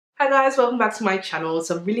Hi guys, welcome back to my channel.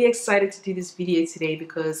 So I'm really excited to do this video today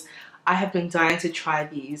because I have been dying to try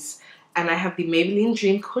these, and I have the Maybelline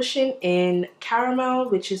Dream Cushion in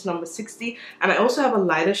Caramel, which is number 60, and I also have a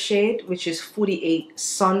lighter shade which is 48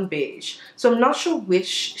 Sun Beige. So I'm not sure which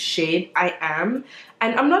shade I am,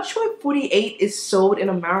 and I'm not sure if 48 is sold in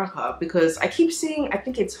America because I keep seeing, I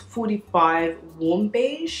think it's 45 Warm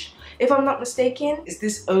Beige if I'm not mistaken. Is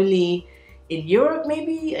this only in Europe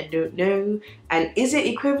maybe? I don't know. And is it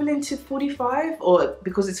equivalent to 45, or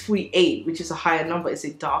because it's 48, which is a higher number, is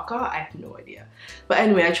it darker? I have no idea. But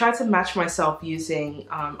anyway, I try to match myself using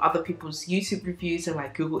other people's YouTube reviews and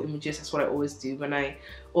like Google images. That's what I always do when I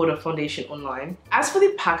order foundation online. As for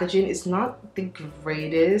the packaging, it's not the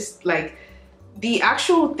greatest. Like, the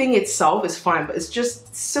actual thing itself is fine, but it's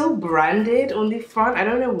just so branded on the front. I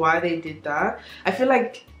don't know why they did that. I feel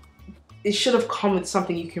like it should have come with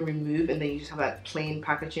something you can remove and then you just have that plain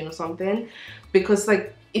packaging or something. Because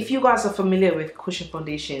like, if you guys are familiar with cushion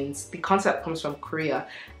foundations, the concept comes from Korea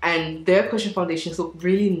and their cushion foundations look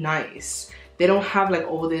really nice. They don't have like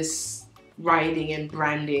all this writing and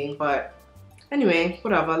branding, but anyway,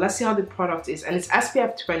 whatever. Let's see how the product is. And it's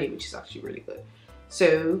SPF 20, which is actually really good.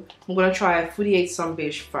 So I'm gonna try 48 Sun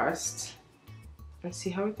Beige first and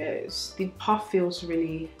see how it goes. The puff feels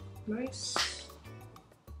really nice.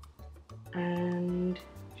 And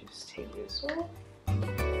just take this off.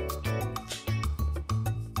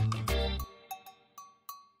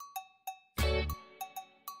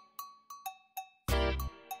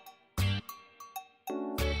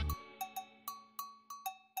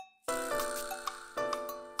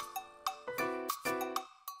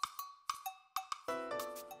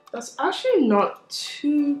 That's actually not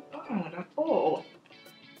too bad at all.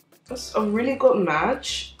 That's a really good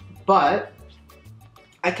match, but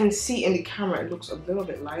I can see in the camera it looks a little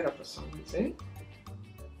bit lighter for some reason.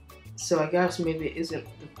 So I guess maybe it isn't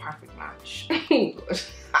the perfect match.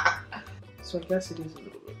 So I guess it is a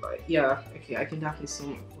little bit light. Yeah, okay, I can definitely see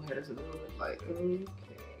my forehead is a little bit light. Okay.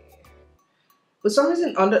 For some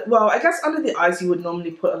reason well, I guess under the eyes you would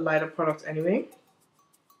normally put a lighter product anyway.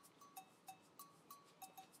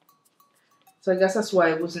 So I guess that's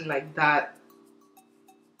why it wasn't like that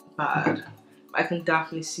bad. I can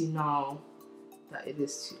definitely see now that it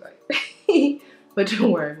is too light. But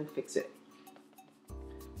don't worry, we'll fix it.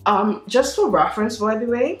 Just for reference, by the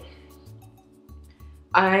way,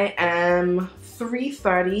 I am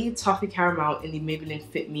 330 Toffee Caramel in the Maybelline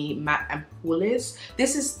Fit Me Matte and Poreless.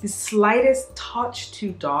 This is the slightest touch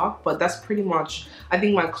too dark, but that's pretty much, I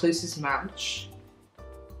think, my closest match.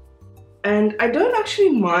 And I don't actually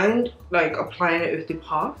mind like applying it with the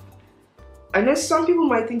puff. I know some people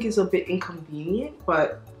might think it's a bit inconvenient,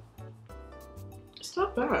 but it's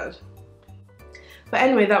not bad. But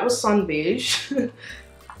anyway, that was Sun Beige.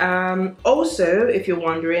 Also, if you're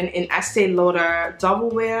wondering, in Estee Lauder Double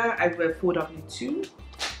Wear, I wear 4W2.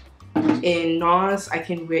 In NARS, I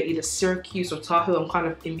can wear either Syracuse or Tahoe. I'm kind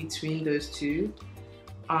of in between those two.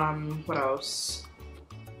 What else?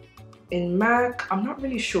 In MAC, I'm not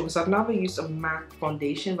really sure because I've never used a MAC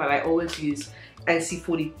foundation, but I always use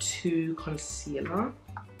NC42 concealer.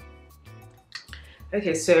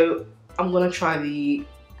 Okay, so I'm gonna try the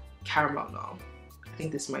caramel now. I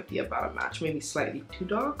think this might be a better match, maybe slightly too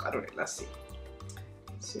dark. I don't know, let's see.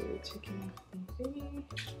 So taking the thingy.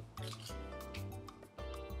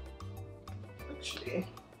 Actually,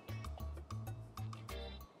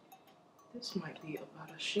 this might be a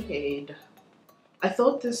better shade. I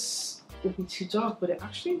thought this would be too dark, but it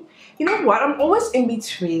actually, you know what, I'm always in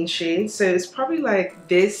between shades, so it's probably like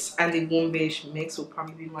this and the warm beige mix will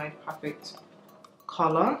probably be my perfect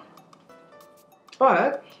color.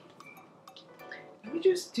 But let me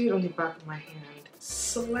just do it on the back of my hand,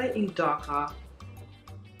 slightly darker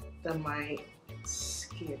than my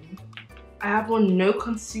skin. I have on no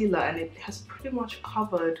concealer and it has pretty much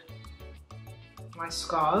covered my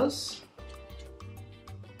scars.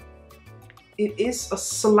 It is a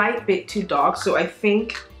slight bit too dark, so I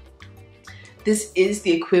think this is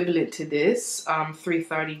the equivalent to this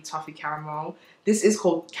 330 Toffee Caramel. This is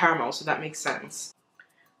called Caramel, so that makes sense.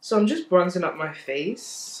 So I'm just bronzing up my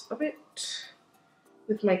face a bit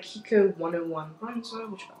with my KIKO 101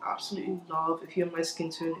 bronzer, which I absolutely love. If you're my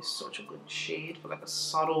skin tone, it's such a good shade for like a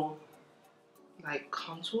subtle like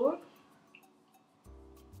contour.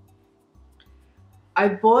 I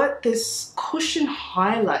bought this cushion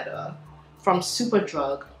highlighter from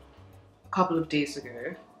Superdrug a couple of days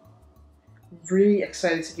ago. Really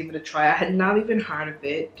excited to give it a try. I had not even heard of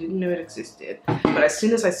it, didn't know it existed, but as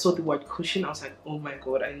soon as I saw the word cushion, I was like, oh my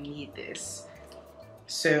god, I need this.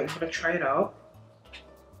 So I'm gonna try it out.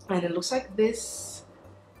 And it looks like this.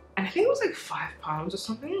 and I think it was like £5 or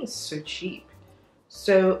something. It's so cheap.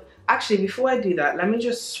 So actually, before I do that, let me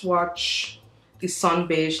just swatch the sun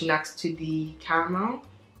beige next to the caramel,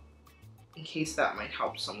 in case that might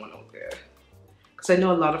help someone out there, because I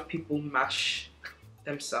know a lot of people match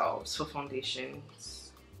themselves for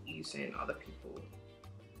foundations using other people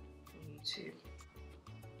on YouTube.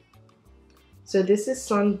 So this is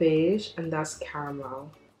sun beige and that's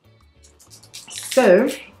caramel. So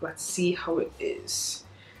let's see how it is.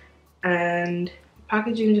 And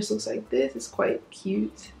packaging just looks like this. It's quite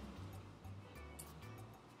cute.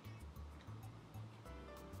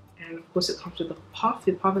 And of course it comes with a puff.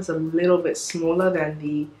 The puff is a little bit smaller than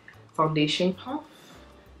the foundation puff.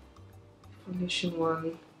 Foundation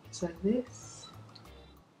one is like this.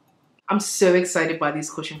 I'm so excited by these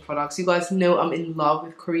cushion products. You guys know I'm in love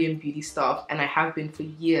with Korean beauty stuff, and I have been for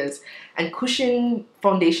years. And cushion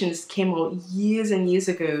foundations came out years and years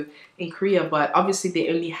ago in Korea, but obviously they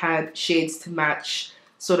only had shades to match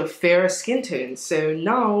sort of fairer skin tones. So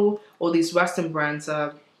now all these Western brands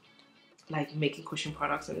are like making cushion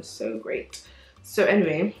products, and it's so great. So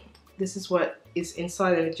anyway, this is what is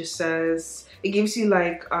inside, and it just says, it gives you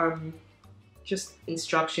like just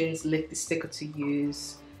instructions, lick the sticker to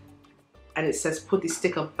use. And it says put the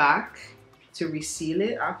sticker back to reseal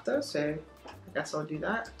it after, so I guess I'll do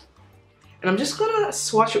that. And I'm just gonna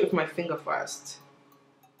swatch it with my finger first.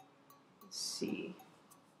 Let's see.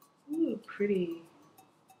 Ooh, pretty.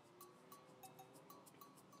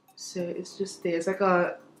 So it's just there. It's like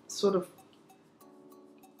a sort of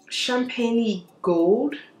champagne-y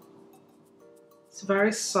gold. It's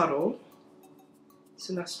very subtle.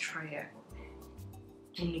 So let's try it.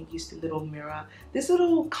 I'm gonna use the little mirror. This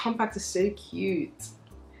little compact is so cute.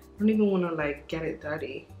 I don't even want to like get it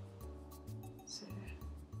dirty. So,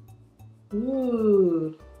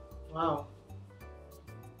 ooh, wow.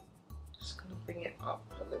 Just gonna bring it up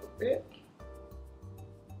a little bit.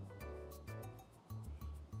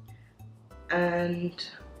 And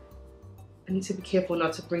I need to be careful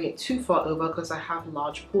not to bring it too far over because I have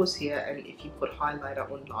large pores here, and if you put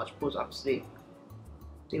highlighter on large pores, obviously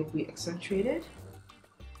they will be accentuated.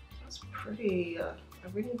 That's pretty. I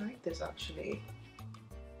really like this actually.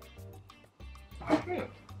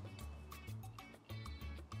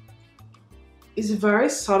 It's very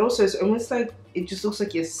subtle, so it's almost like it just looks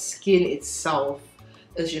like your skin itself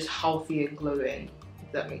is just healthy and glowing,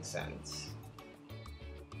 if that makes sense.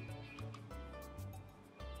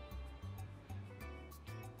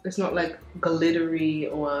 It's not like glittery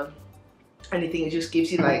or anything, it just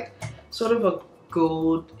gives you like sort of a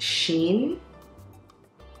gold sheen.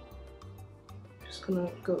 Just gonna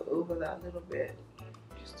go over that a little bit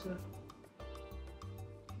just to a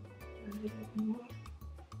little bit more.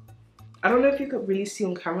 I don't know if you could really see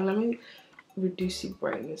on camera. Let me reduce the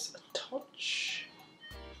brightness a touch.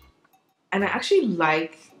 And I actually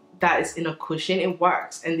like that it's in a cushion. It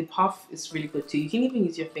works, and the puff is really good too. You can even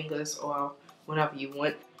use your fingers or whatever you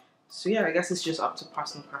want. So yeah, I guess it's just up to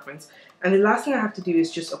personal preference. And the last thing I have to do is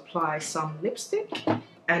just apply some lipstick.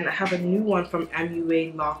 And I have a new one from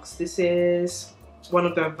Luxe. This is one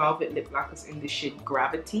of the velvet lip lacquers in the shade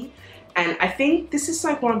Gravity. And I think this is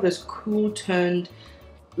like one of those cool toned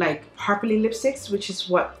like purpley lipsticks, which is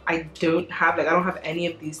what I don't have. Like I don't have any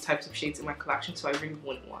of these types of shades in my collection, so I really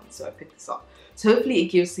want one, so I picked this up. So hopefully it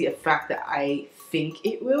gives the effect that I think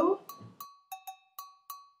it will.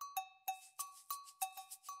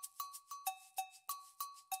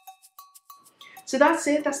 So that's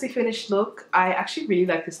it, that's the finished look. I actually really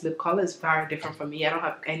like this lip color. It's very different from me. I don't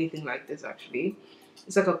have anything like this actually.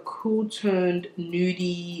 It's like a cool toned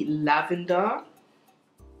nudie lavender.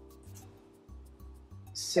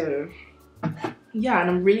 So yeah, and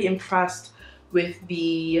I'm really impressed with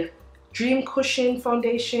the Dream Cushion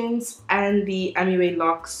foundations and the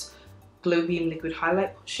Luxe Glow Beam Liquid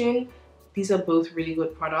Highlight Cushion. These are both really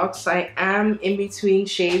good products. I am in between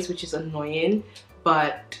shades, which is annoying,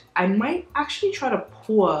 but I might actually try to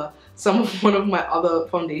pour some of one of my other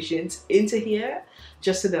foundations into here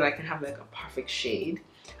just so that I can have like a perfect shade.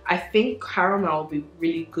 I think caramel will be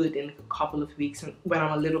really good in a couple of weeks when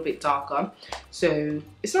I'm a little bit darker. So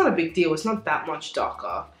it's not a big deal, it's not that much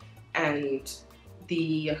darker. And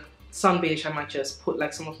the sun beige, I might just put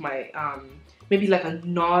like some of my, maybe like a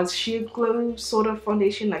NARS Sheer Glow sort of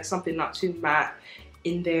foundation, like something not too matte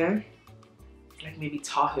in there. Like maybe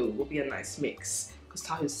Tahoe will be a nice mix, because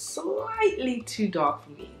Tahoe is slightly too dark for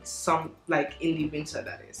me, like in the winter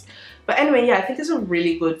that is. But anyway, yeah, I think it's a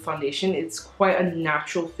really good foundation. It's quite a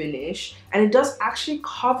natural finish, and it does actually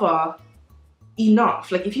cover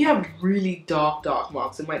enough. Like if you have really dark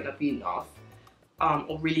marks, it might not be enough.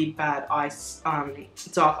 or really bad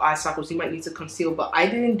dark eye circles, you might need to conceal. But I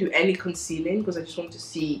didn't do any concealing because I just want to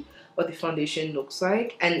see what the foundation looks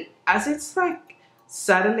like. And as it's like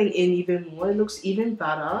settling in even more, it looks even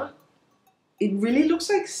better. It really looks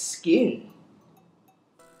like skin.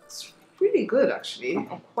 It's really good, actually.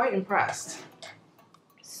 I'm quite impressed.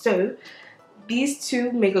 So these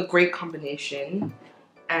two make a great combination,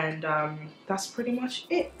 and that's pretty much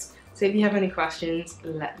it. So if you have any questions,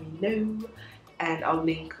 let me know, and I'll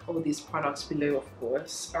link all these products below, of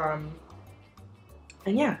course.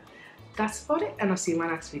 And yeah, that's about it, and I'll see you in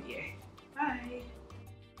my next video. Bye.